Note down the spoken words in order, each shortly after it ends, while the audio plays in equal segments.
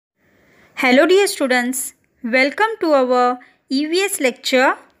Hello dear students, welcome to our EVS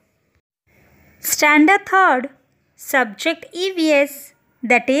lecture. Standard 3rd, subject EVS,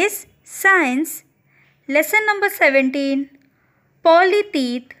 that is Science, lesson number 17, Pearly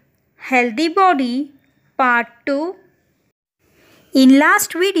Teeth, Healthy Body, Part 2. In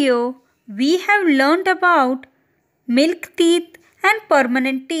last video, we have learned about milk teeth and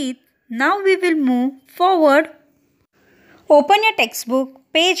permanent teeth. Now we will move forward. Open your textbook,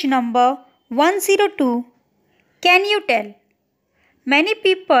 page number 102. Can you tell? Many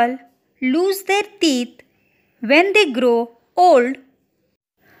people lose their teeth when they grow old,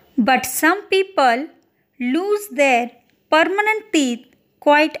 but some people lose their permanent teeth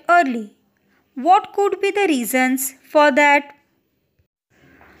quite early. What could be the reasons for that?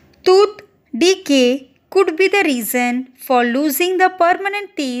 Tooth decay could be the reason for losing the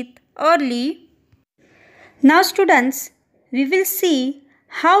permanent teeth early. Now students, we will see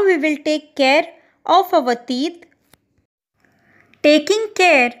how we will take care of our teeth. Taking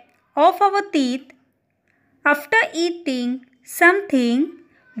care of our teeth. After eating something,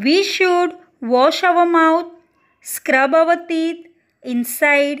 we should wash our mouth, scrub our teeth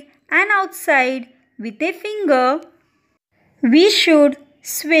inside and outside with a finger. We should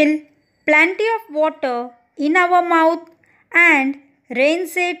swill plenty of water in our mouth and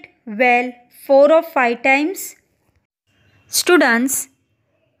rinse it well 4 or 5 times. Students,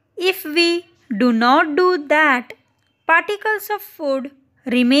 if we do not do that, particles of food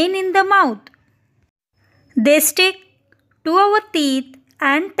remain in the mouth. They stick to our teeth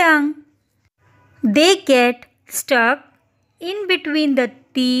and tongue. They get stuck in between the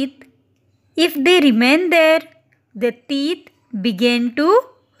teeth. If they remain there, the teeth begin to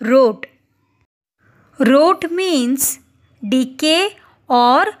rot. Rot means decay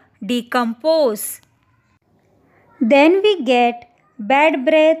or decompose. Then we get bad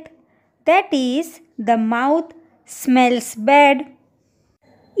breath, that is, the mouth smells bad.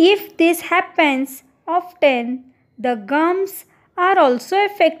 If this happens often, the gums are also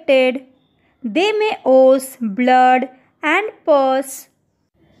affected. They may ooze blood and pus.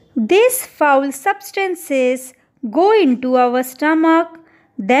 These foul substances go into our stomach,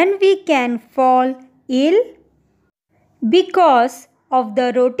 then we can fall ill. Because of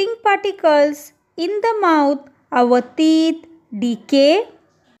the rotting particles in the mouth, our teeth decay.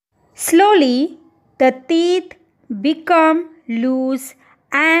 Slowly, the teeth become loose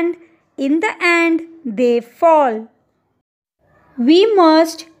and in the end they fall. We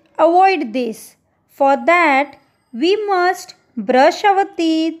must avoid this. For that, we must brush our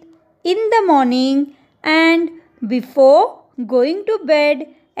teeth in the morning and before going to bed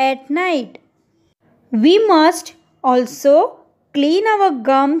at night. We must also clean our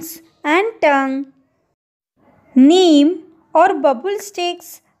gums and tongue. Neem or bubble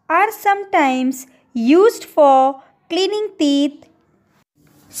sticks are sometimes used for cleaning teeth.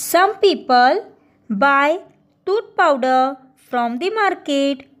 Some people buy tooth powder from the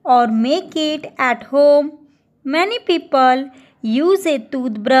market or make it at home. Many people use a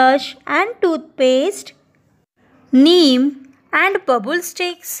toothbrush and toothpaste. Neem and bubble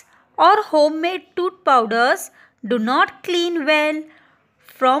sticks or homemade tooth powders do not clean well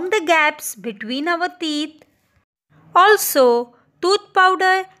from the gaps between our teeth. Also, tooth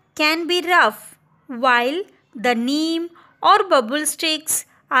powder can be rough, while the neem or bubble sticks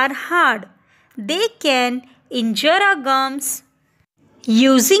are hard. They can injure our gums.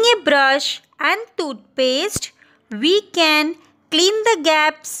 Using a brush and toothpaste, we can clean the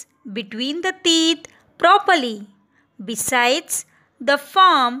gaps between the teeth properly. Besides, the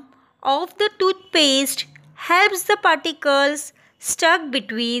form of the toothpaste helps the particles stuck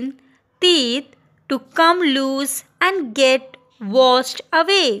between teeth to come loose and get washed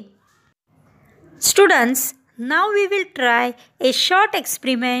away. Students, now we will try a short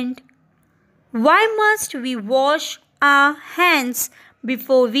experiment. Why must we wash our hands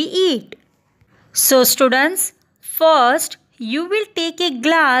before we eat? So students, first you will take a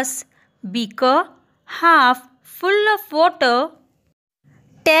glass beaker half full of water.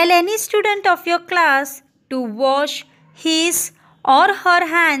 Tell any student of your class to wash his or her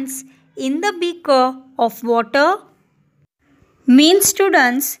hands in the beaker of water. Mean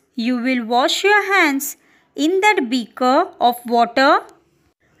students, you will wash your hands in that beaker of water.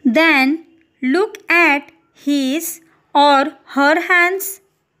 Then look at his or her hands.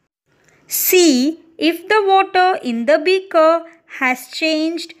 See if the water in the beaker has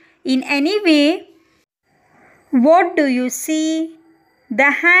changed in any way. What do you see?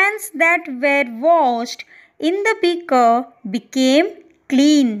 The hands that were washed in the beaker became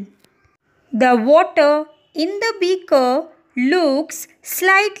clean. The water in the beaker looks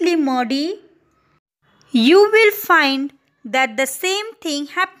slightly muddy, you will find that the same thing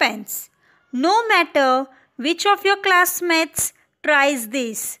happens no matter which of your classmates tries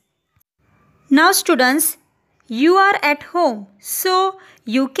this. Now students, you are at home, so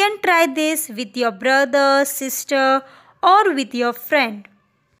you can try this with your brother, sister or with your friend.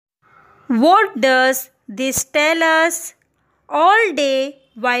 What does this tell us? All day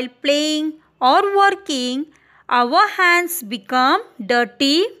while playing or working, our hands become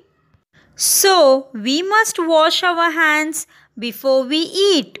dirty. So we must wash our hands before we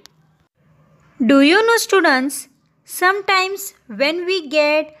eat. Do you know students, sometimes when we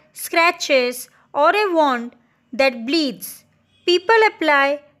get scratches or a wound that bleeds, people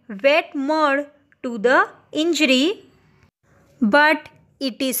apply wet mud to the injury, but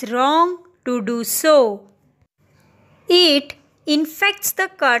it is wrong to do so. It infects the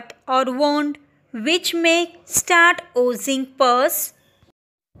cut or wound which may start oozing pus.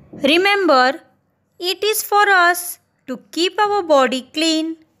 Remember, it is for us to keep our body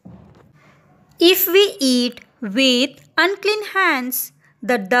clean. If we eat with unclean hands,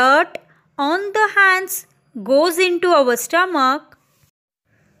 the dirt on the hands goes into our stomach.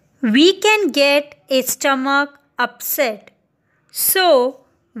 We can get a stomach upset. So,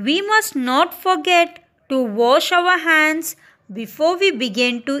 we must not forget to wash our hands before we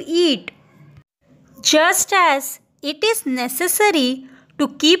begin to eat. Just as it is necessary to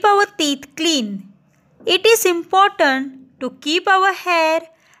keep our teeth clean, it is important to keep our hair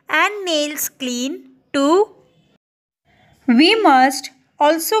and nails clean too. We must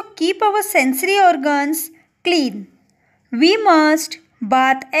also keep our sensory organs clean. We must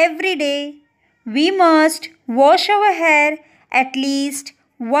bath every day. We must wash our hair at least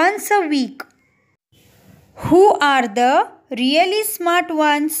once a week. Who are the really smart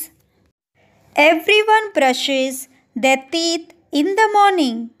ones? Everyone brushes their teeth in the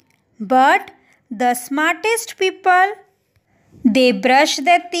morning, but the smartest people, they brush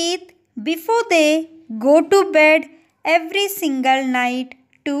their teeth before they go to bed every single night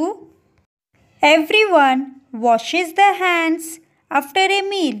too. Everyone washes their hands after a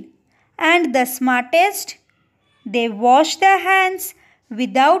meal, and the smartest, they wash their hands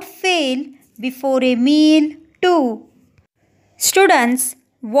without fail before a meal too. Students,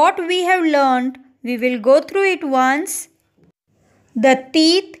 what we have learned, we will go through it once. The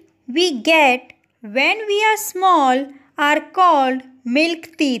teeth we get when we are small are called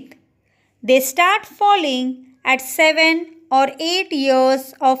milk teeth. They start falling at 7 or 8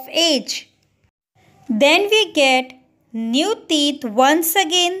 years of age. Then we get new teeth once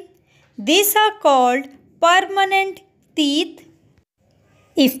again. These are called permanent teeth.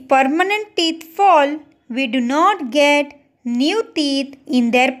 If permanent teeth fall, we do not get new teeth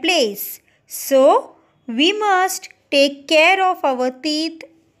in their place. So, we must take care of our teeth.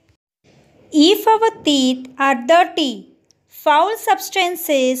 If our teeth are dirty, foul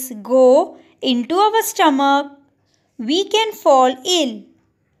substances go into our stomach, we can fall ill.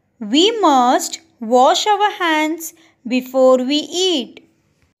 We must wash our hands before we eat.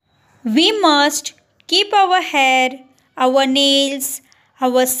 We must keep our hair, our nails,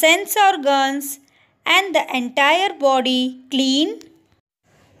 our sense organs and the entire body clean.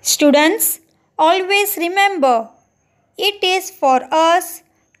 Students, always remember, it is for us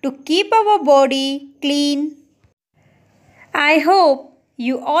to keep our body clean. I hope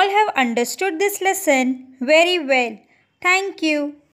you all have understood this lesson very well. Thank you.